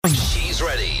Who's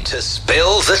ready to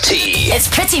spill the tea? It's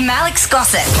Priti Malik's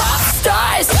gossip.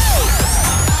 Stars.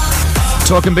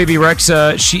 Talking Bebe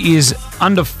Rexha, she is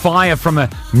under fire from a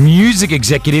music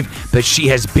executive, but she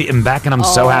has bitten back, and I'm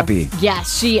so happy.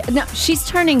 Yes, she's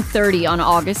turning 30 on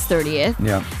August 30th.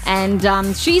 Yeah.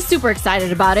 And she's super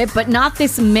excited about it, but not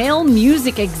this male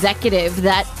music executive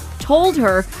that told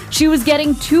her she was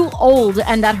getting too old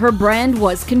and that her brand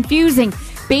was confusing.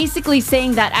 Basically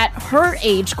saying that at her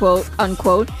age, quote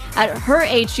unquote, at her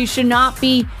age, she should not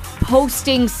be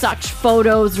posting such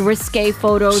photos, risque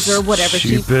photos, or whatever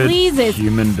she pleases.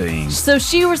 Human beings. So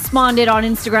she responded on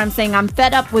Instagram saying, I'm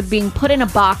fed up with being put in a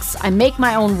box. I make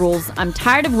my own rules. I'm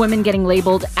tired of women getting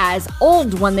labeled as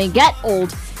old when they get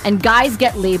old, and guys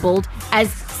get labeled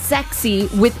as sexy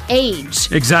with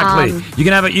age. Exactly. You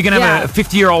can have a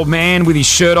 50-year-old man with his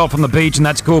shirt off on the beach, and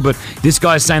that's cool, but this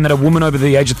guy's saying that a woman over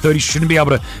the age of 30 shouldn't be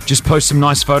able to just post some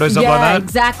nice photos up like that. Yeah,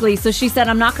 exactly. So she said,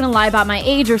 I'm not going to lie about my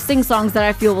age or sing songs that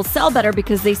I feel will sell better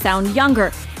because they sound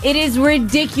younger. It is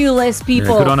ridiculous,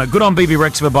 people. Yeah, good on Bebe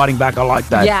Rexha for biting back. I like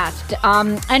that. Yeah.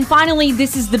 And finally,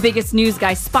 this is the biggest news,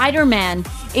 guys. Spider-Man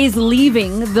is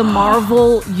leaving the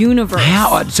Marvel universe.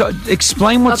 How? So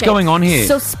explain what's going on here.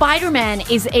 So Spider-Man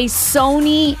is a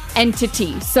Sony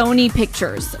entity, Sony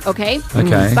Pictures, okay?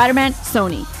 Okay. Spider-Man,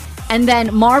 Sony. And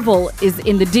then Marvel is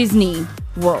in the Disney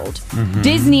world. Mm-hmm.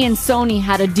 Disney and Sony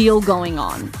had a deal going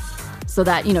on so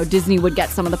that, Disney would get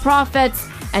some of the profits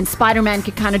and Spider-Man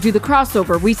could kind of do the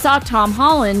crossover. We saw Tom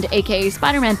Holland, aka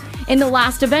Spider-Man, in the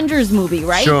last Avengers movie,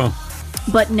 right? Sure.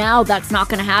 But now that's not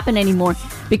going to happen anymore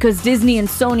because Disney and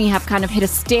Sony have kind of hit a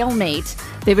stalemate.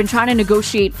 They've been trying to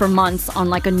negotiate for months on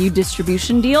like a new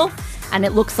distribution deal, and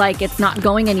it looks like it's not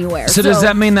going anywhere. So does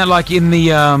that mean that like in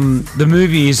the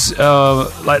movies,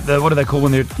 like what do they call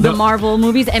when they're... The Marvel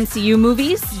movies, MCU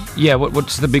movies? Yeah,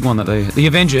 what's the big one that the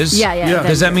Avengers? Yeah.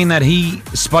 Does that mean that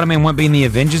Spider-Man won't be in the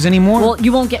Avengers anymore? Well,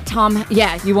 you won't get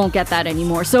you won't get that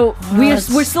anymore. So we're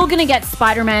still going to get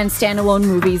Spider-Man standalone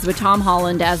movies with Tom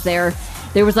Holland as there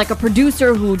was like a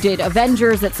producer who did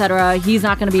Avengers, etc. He's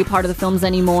not going to be a part of the films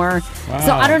anymore.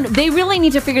 Wow. So they really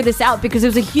need to figure this out because it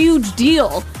was a huge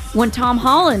deal when Tom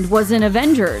Holland was in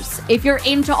Avengers. If you're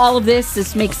into all of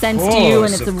this makes sense to you,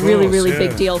 and it's a really, really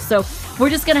big deal. So we're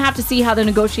just going to have to see how the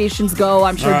negotiations go.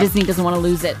 I'm sure Disney doesn't want to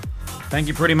lose it. Thank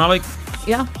you, Priti Malik.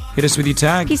 Yeah. Hit us with your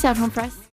tag. Peace out, home press.